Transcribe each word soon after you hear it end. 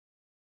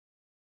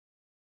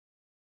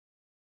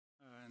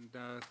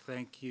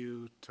thank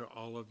you to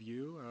all of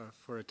you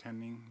for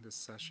attending this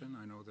session.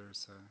 I know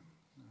there's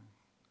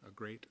a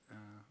great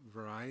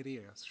variety,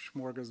 a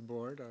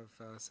smorgasbord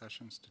of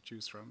sessions to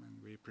choose from,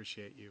 and we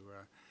appreciate you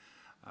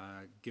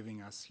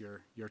giving us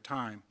your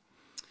time.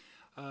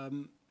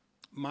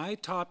 My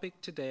topic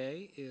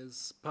today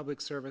is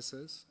public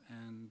services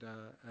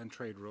and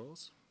trade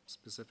rules,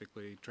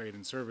 specifically trade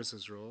and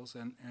services rules,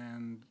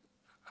 and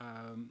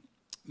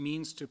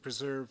means to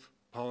preserve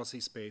policy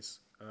space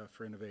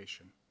for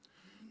innovation.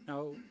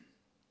 Now,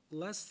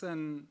 less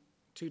than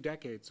 2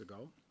 decades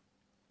ago,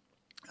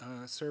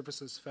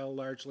 services fell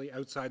largely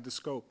outside the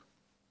scope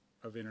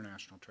of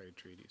international trade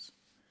treaties.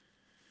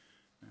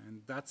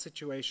 And that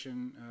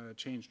situation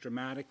changed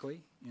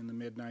dramatically in the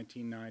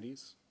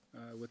mid-1990s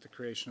with the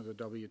creation of the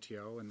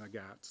WTO and the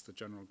GATS, the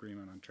General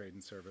Agreement on Trade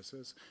and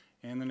Services,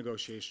 and the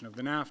negotiation of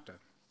the NAFTA,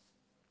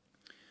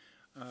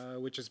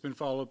 which has been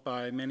followed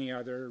by many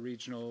other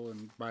regional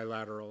and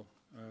bilateral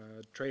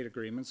trade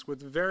agreements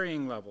with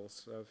varying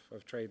levels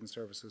of trade and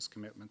services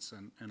commitments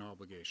and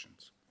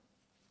obligations.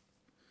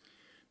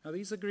 Now,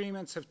 these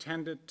agreements have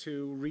tended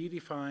to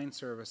redefine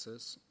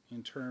services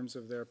in terms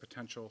of their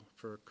potential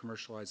for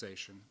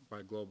commercialization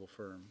by global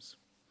firms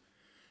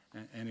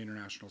and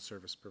international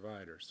service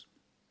providers.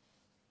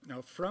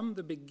 Now, from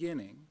the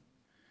beginning,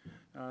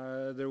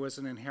 there was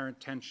an inherent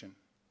tension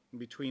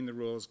between the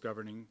rules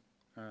governing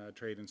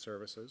trade and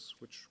services,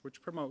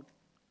 which promote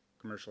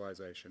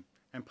commercialization,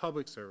 and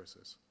public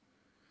services,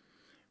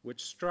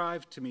 which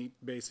strive to meet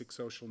basic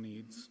social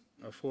needs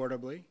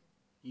affordably,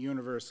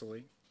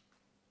 universally,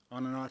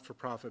 on a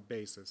not-for-profit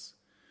basis,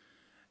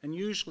 and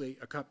usually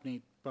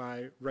accompanied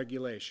by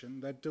regulation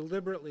that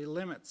deliberately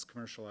limits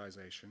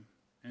commercialization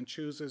and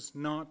chooses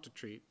not to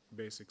treat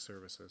basic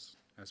services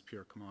as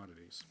pure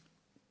commodities.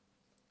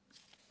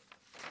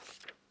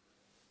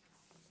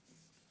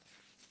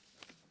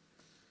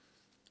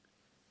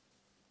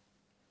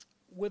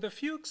 With a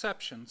few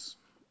exceptions,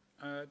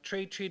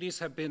 trade treaties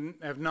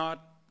have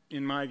not,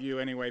 in my view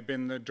anyway,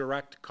 been the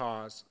direct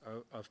cause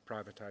of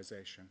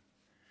privatization.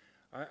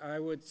 I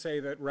would say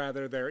that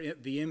rather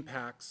the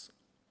impacts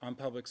on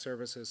public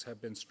services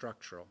have been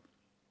structural.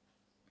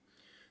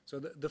 So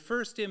the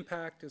first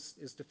impact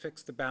is to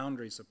fix the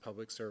boundaries of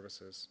public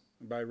services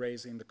by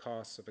raising the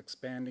costs of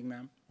expanding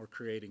them or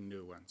creating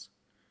new ones.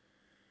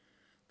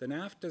 The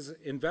NAFTA's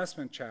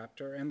investment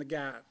chapter and the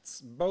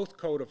GATS both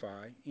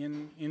codify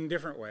in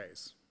different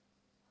ways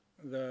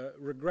the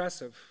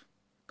regressive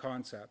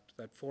concept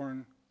that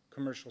foreign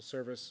commercial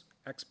service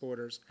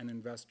exporters and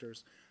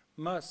investors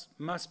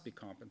must be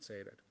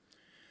compensated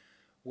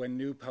when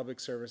new public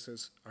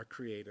services are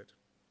created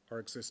or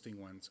existing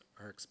ones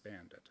are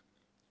expanded,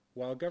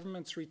 while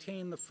governments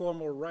retain the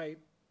formal right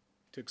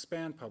to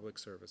expand public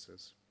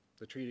services.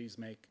 The treaties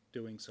make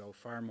doing so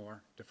far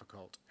more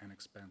difficult and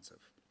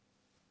expensive.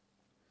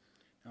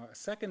 Now, a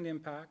second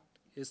impact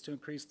is to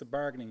increase the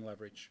bargaining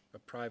leverage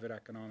of private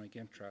economic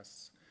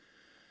interests,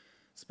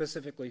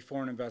 specifically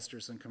foreign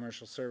investors and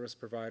commercial service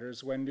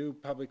providers, when new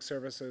public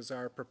services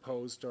are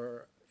proposed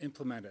or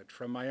implemented.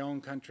 From my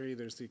own country,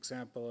 there's the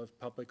example of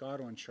public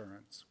auto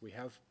insurance. We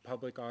have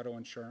public auto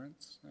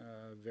insurance,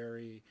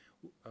 very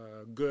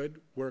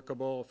good,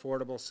 workable,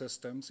 affordable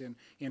systems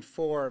in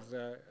 4 of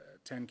the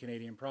 10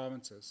 Canadian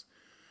provinces.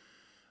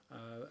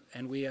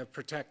 And we have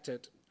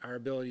protected our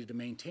ability to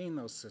maintain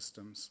those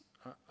systems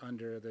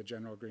under the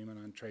General Agreement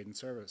on Trade and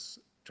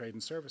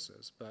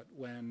Services. But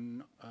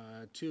when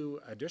 2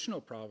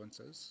 additional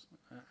provinces,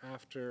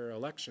 after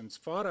elections,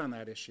 fought on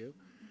that issue,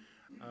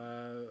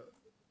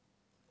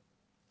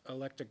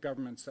 elected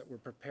governments that were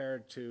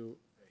prepared to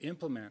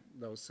implement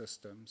those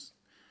systems,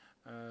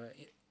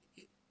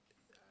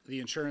 the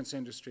insurance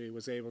industry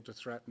was able to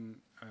threaten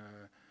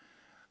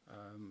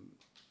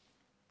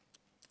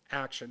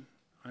action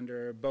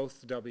under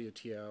both the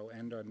WTO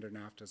and under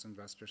NAFTA's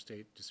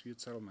investor-state dispute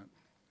settlement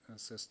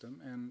system,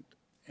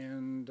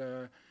 and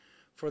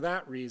for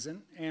that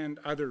reason and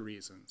other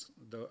reasons,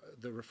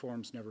 the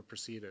reforms never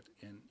proceeded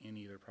in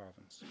either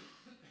province.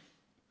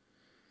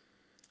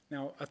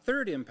 Now, a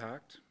third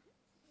impact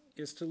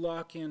is to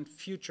lock in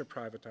future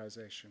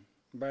privatization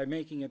by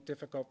making it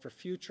difficult for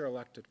future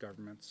elected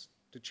governments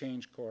to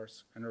change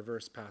course and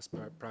reverse past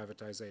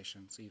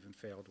privatizations, even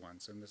failed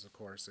ones. And this, of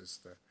course, is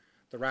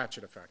the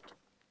ratchet effect.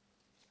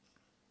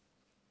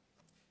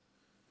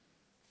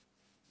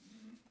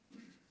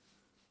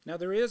 Now,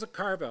 there is a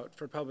carve-out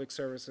for public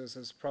services,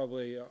 as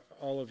probably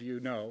all of you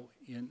know,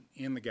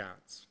 in the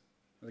GATS.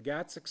 The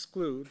GATS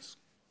excludes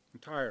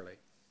entirely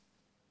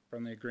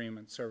from the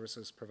agreement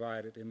services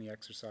provided in the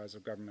exercise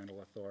of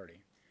governmental authority.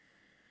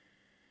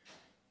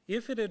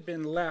 If it had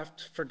been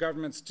left for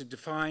governments to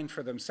define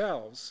for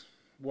themselves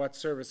what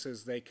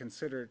services they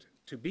considered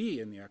to be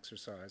in the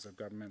exercise of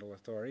governmental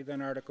authority,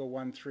 then Article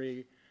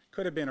 1.3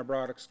 could have been a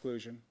broad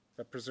exclusion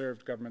that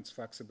preserved government's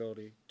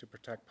flexibility to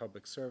protect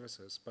public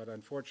services. But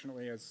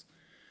unfortunately, as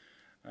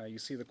you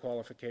see the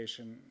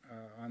qualification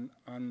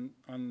on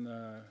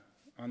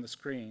the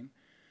screen,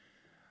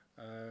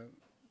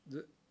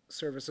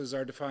 services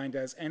are defined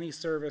as any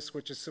service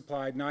which is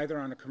supplied neither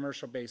on a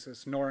commercial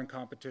basis nor in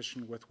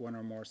competition with one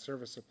or more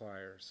service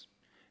suppliers.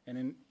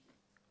 And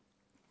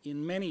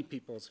in many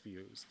people's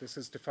views, this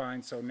is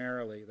defined so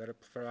narrowly that it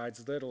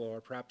provides little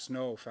or perhaps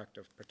no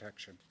effective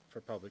protection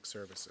for public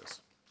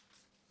services.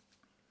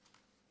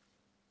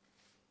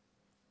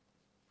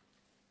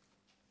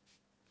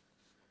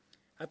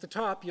 At the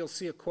top, you'll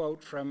see a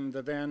quote from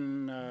the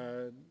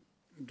then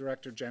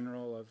Director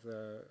General of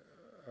the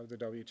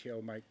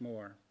WTO, Mike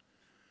Moore.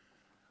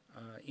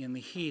 In the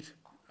heat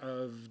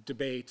of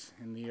debate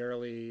in the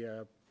early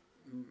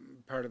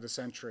part of the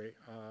century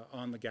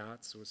on the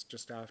GATS, it was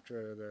just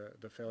after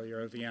the failure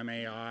of the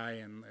MAI,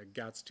 and the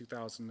GATS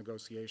 2000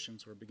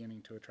 negotiations were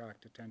beginning to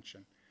attract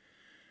attention.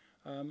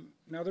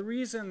 Now, the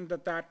reason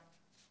that that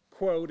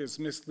quote is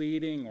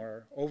misleading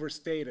or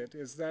overstated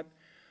is that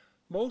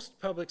most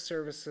public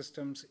service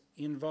systems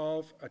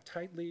involve a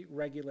tightly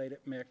regulated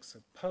mix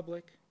of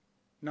public,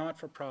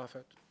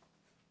 not-for-profit,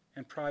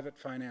 and private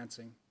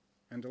financing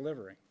and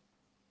delivery.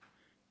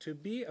 To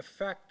be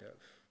effective,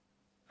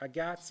 a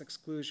GATS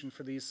exclusion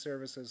for these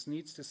services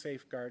needs to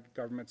safeguard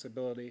government's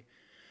ability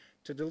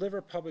to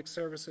deliver public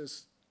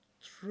services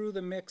through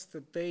the mix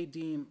that they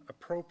deem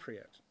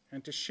appropriate,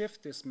 and to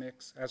shift this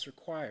mix as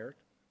required,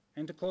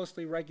 and to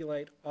closely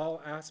regulate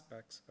all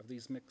aspects of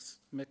these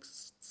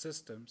mixed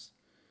systems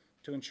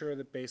to ensure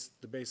that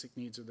the basic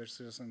needs of their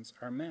citizens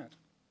are met.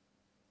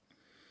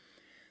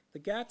 The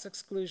GATS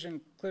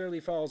exclusion clearly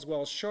falls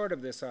well short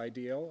of this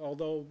ideal,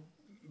 although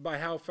by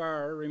how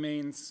far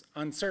remains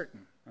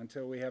uncertain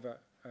until we have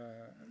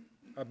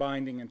a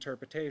binding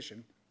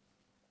interpretation.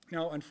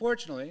 Now,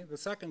 unfortunately, the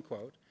second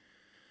quote,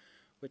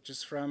 which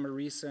is from a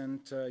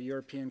recent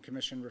European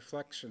Commission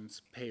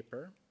reflections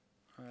paper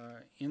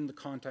in the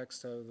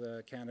context of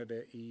the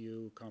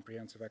Canada-EU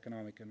Comprehensive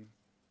Economic and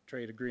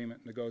Trade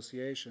Agreement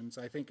negotiations,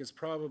 I think is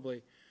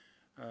probably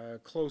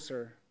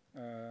closer,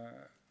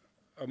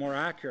 a more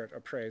accurate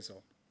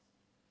appraisal.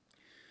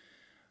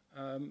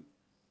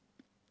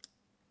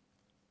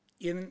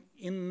 In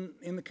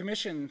the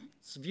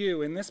Commission's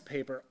view, in this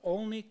paper,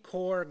 only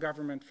core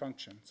government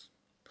functions,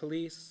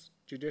 police,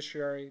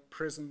 judiciary,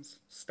 prisons,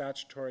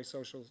 statutory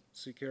social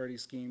security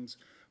schemes,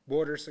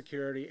 border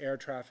security, air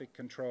traffic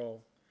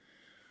control,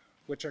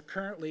 which are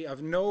currently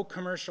of no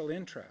commercial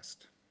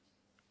interest,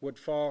 would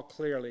fall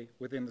clearly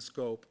within the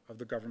scope of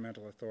the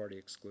governmental authority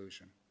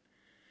exclusion.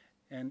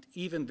 And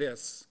even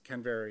this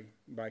can vary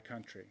by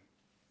country.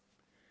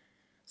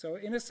 So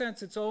in a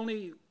sense, it's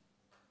only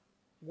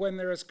when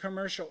there is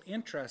commercial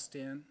interest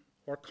in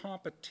or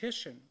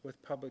competition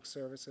with public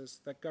services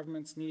that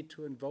governments need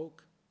to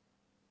invoke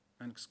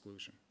an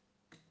exclusion.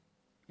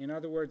 In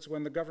other words,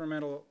 when the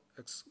governmental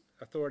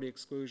authority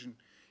exclusion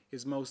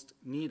is most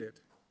needed,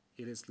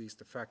 it is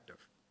least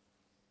effective.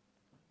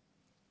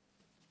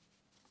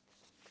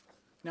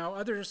 Now,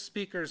 other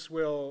speakers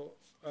will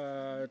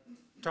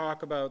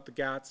talk about the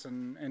GATS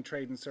and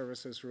trade and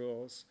services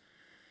rules,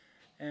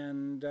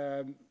 and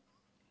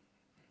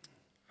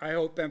I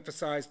hope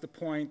emphasize the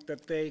point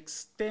that they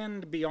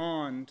extend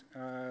beyond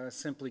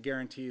simply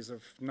guarantees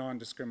of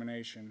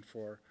non-discrimination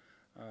for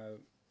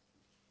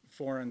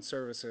foreign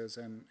services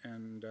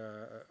and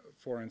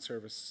foreign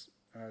service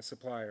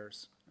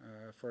suppliers.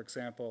 For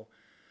example,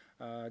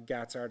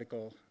 GATS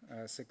Article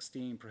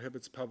 16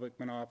 prohibits public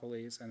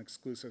monopolies and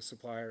exclusive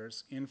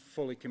suppliers in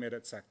fully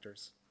committed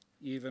sectors,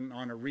 even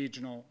on a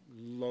regional,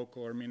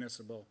 local, or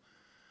municipal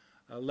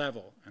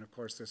level. And of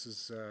course, this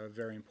is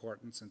very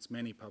important since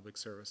many public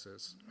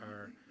services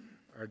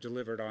are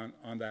delivered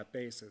on that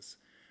basis.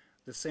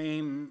 The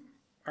same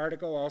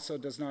article also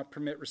does not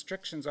permit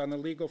restrictions on the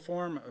legal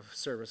form of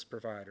service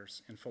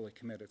providers in fully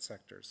committed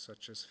sectors,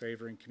 such as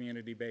favoring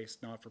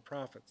community-based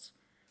not-for-profits,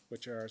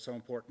 which are so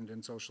important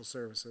in social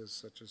services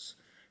such as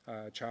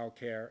child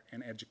care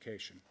and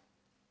education.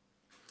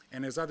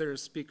 And as other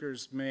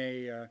speakers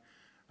may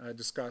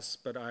discuss,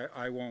 but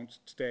I won't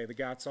today, the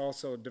GATS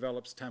also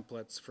develops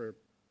templates for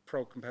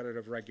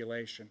pro-competitive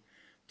regulation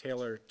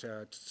tailored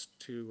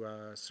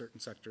to certain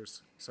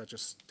sectors such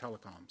as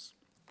telecoms.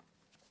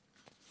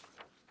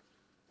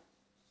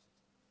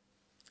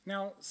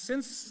 Now,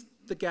 since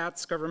the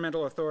GATS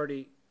governmental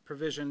authority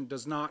provision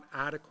does not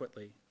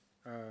adequately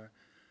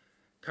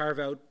carve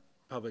out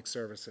public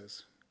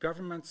services,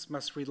 governments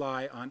must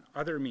rely on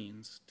other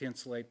means to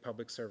insulate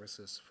public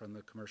services from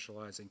the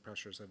commercializing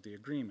pressures of the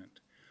agreement.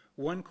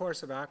 One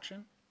course of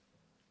action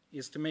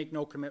is to make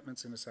no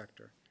commitments in a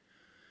sector.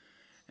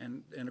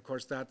 And of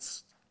course,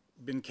 that's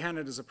been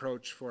Canada's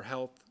approach for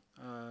health,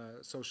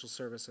 social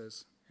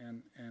services,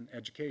 and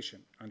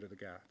education under the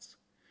GATS.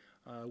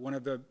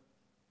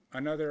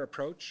 Another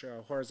approach,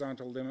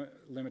 horizontal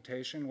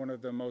limitation, one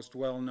of the most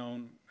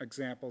well-known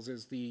examples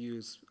is the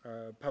EU's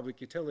public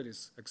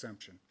utilities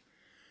exemption,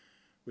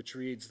 which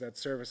reads that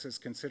services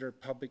considered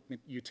public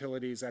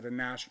utilities at a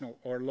national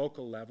or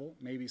local level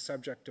may be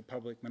subject to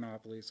public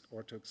monopolies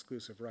or to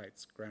exclusive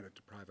rights granted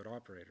to private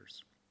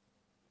operators.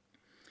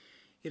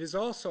 It is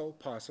also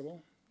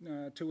possible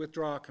to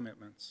withdraw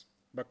commitments,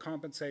 but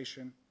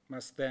compensation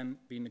must then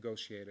be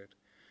negotiated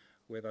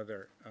with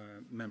other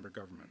member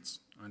governments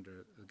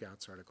under the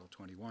GATS Article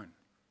 21.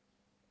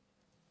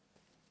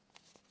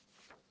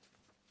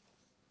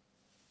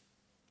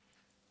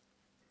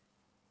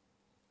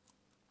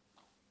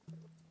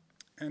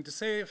 And to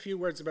say a few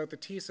words about the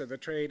TISA, the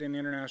Trade and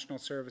International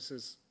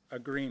Services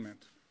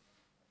Agreement.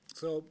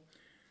 So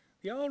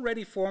the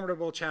already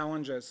formidable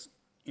challenges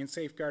in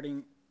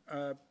safeguarding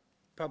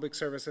public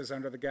services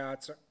under the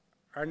GATS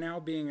are now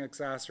being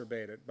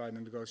exacerbated by the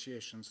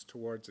negotiations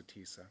towards a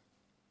TISA.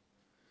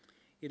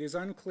 It is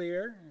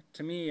unclear,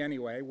 to me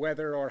anyway,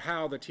 whether or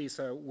how the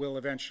TISA will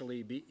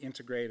eventually be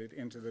integrated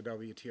into the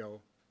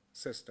WTO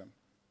system.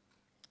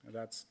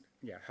 That's,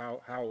 yeah,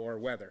 how or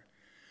whether.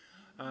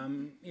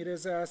 It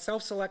is a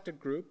self-selected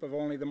group of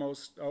only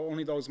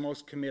those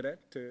most committed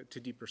to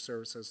deeper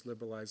services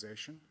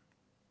liberalization.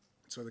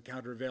 So the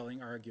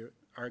countervailing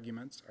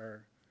arguments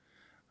are,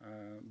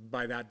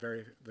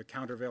 the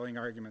countervailing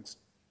arguments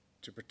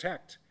to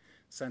protect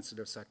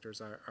sensitive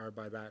sectors are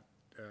by that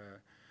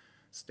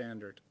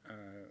standard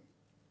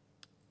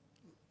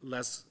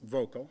less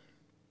vocal.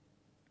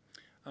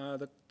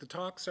 The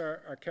talks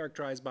are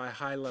characterized by a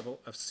high level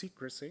of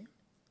secrecy.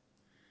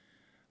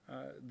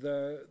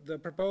 The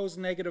proposed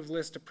negative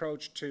list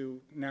approach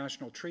to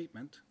national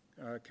treatment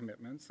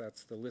commitments,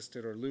 that's the list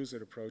it or lose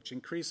it approach,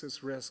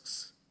 increases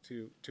risks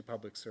to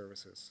public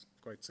services.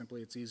 Quite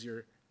simply, it's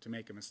easier to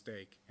make a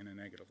mistake in a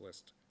negative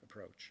list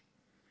approach.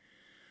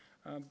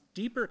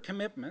 Deeper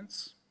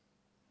commitments,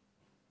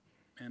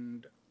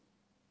 and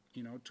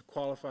to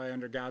qualify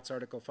under GATS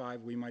Article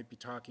 5, we might be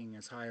talking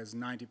as high as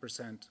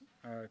 90%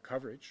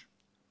 coverage,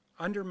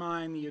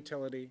 undermine the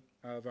utility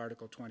of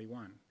Article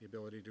 21, the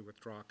ability to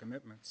withdraw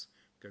commitments,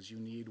 because you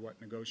need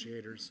what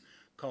negotiators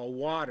call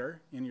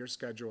water in your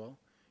schedule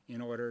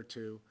in order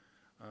to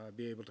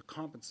be able to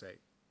compensate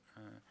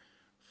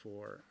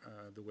for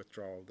the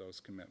withdrawal of those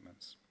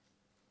commitments.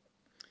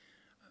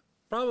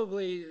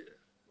 Probably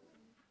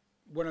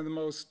one of the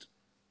most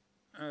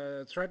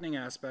threatening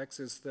aspects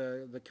is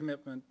the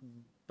commitment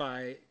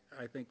by,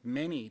 I think,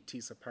 many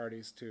TISA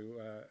parties to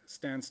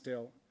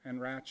standstill and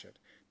ratchet.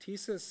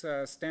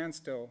 TISA's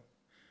standstill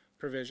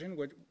provision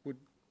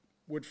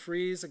would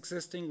freeze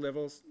existing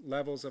levels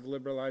of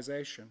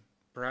liberalization,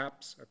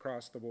 perhaps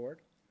across the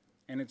board,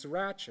 and its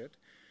ratchet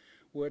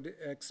would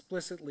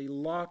explicitly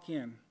lock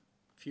in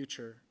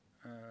future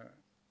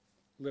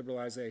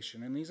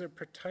liberalization. And these are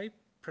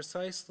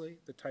precisely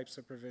the types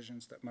of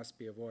provisions that must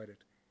be avoided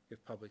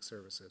if public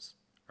services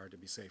are to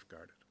be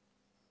safeguarded.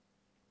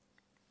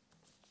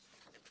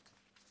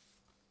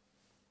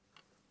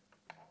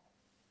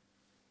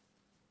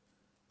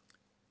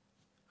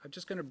 I'm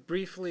just going to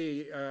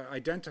briefly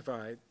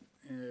identify,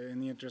 in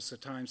the interest of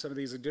time, some of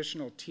these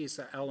additional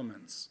TISA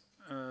elements,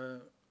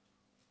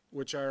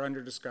 which are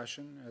under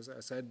discussion, as I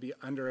said, be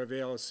under a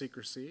veil of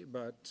secrecy,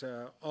 but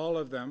all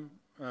of them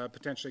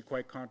potentially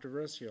quite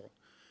controversial.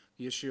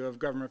 The issue of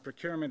government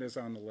procurement is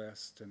on the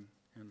list, and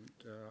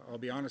I'll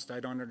be honest, I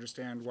don't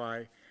understand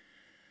why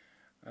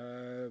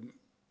the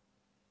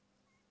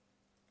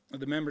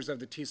members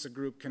of the TISA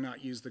group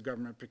cannot use the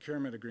government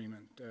procurement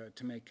agreement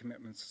to make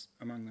commitments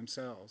among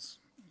themselves,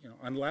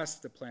 unless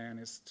the plan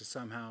is to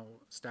somehow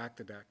stack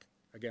the deck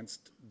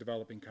against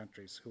developing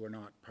countries who are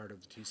not part of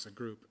the TISA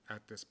group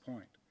at this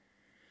point.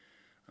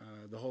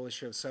 The whole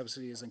issue of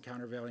subsidies and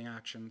countervailing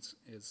actions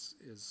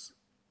is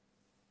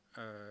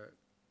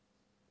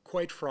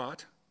quite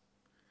fraught.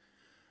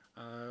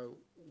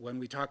 When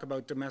we talk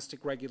about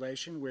domestic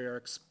regulation,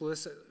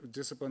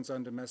 disciplines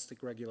on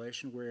domestic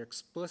regulation, we're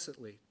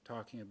explicitly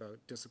talking about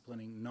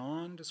disciplining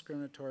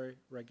non-discriminatory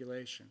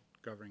regulation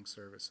governing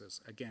services.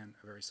 Again,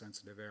 a very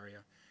sensitive area,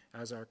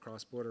 as are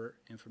cross-border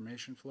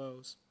information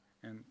flows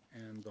and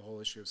the whole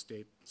issue of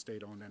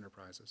state-owned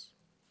enterprises.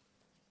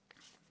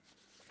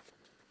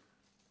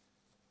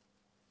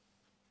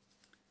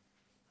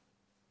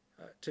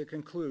 To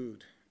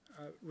conclude,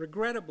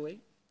 regrettably,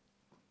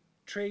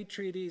 trade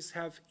treaties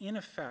have in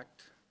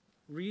effect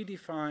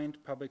redefined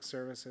public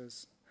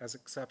services as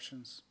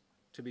exceptions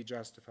to be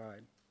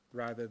justified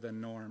rather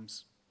than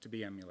norms to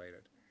be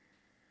emulated.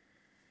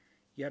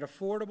 Yet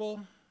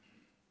affordable,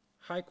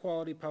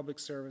 high-quality public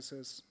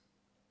services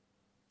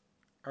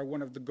are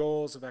one of the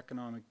goals of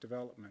economic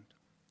development,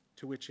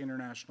 to which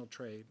international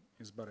trade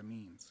is but a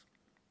means.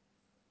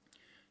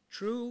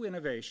 True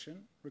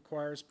innovation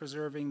requires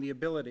preserving the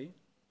ability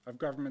of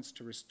governments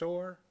to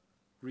restore,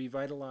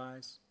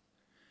 revitalize,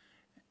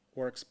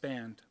 or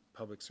expand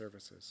public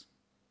services.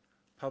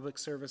 Public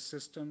service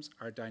systems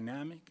are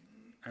dynamic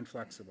and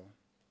flexible,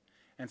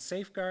 and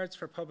safeguards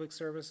for public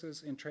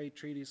services in trade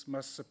treaties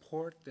must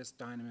support this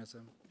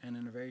dynamism and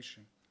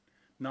innovation,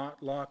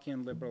 not lock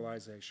in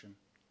liberalization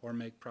or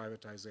make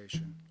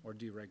privatization or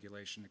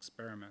deregulation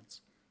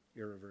experiments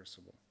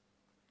irreversible.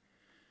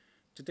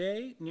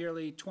 Today,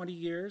 nearly 20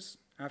 years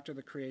after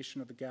the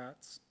creation of the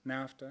GATS,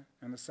 NAFTA,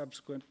 and the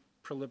subsequent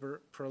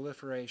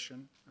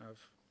proliferation of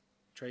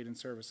trade and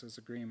services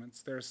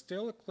agreements, there is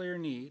still a clear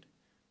need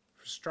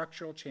for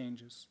structural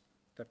changes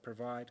that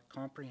provide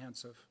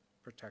comprehensive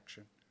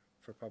protection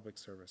for public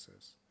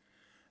services.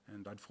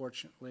 And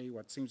unfortunately,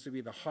 what seems to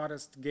be the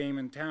hottest game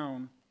in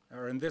town,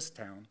 or in this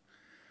town,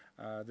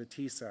 the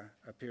TISA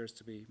appears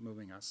to be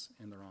moving us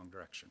in the wrong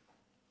direction.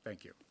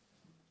 Thank you.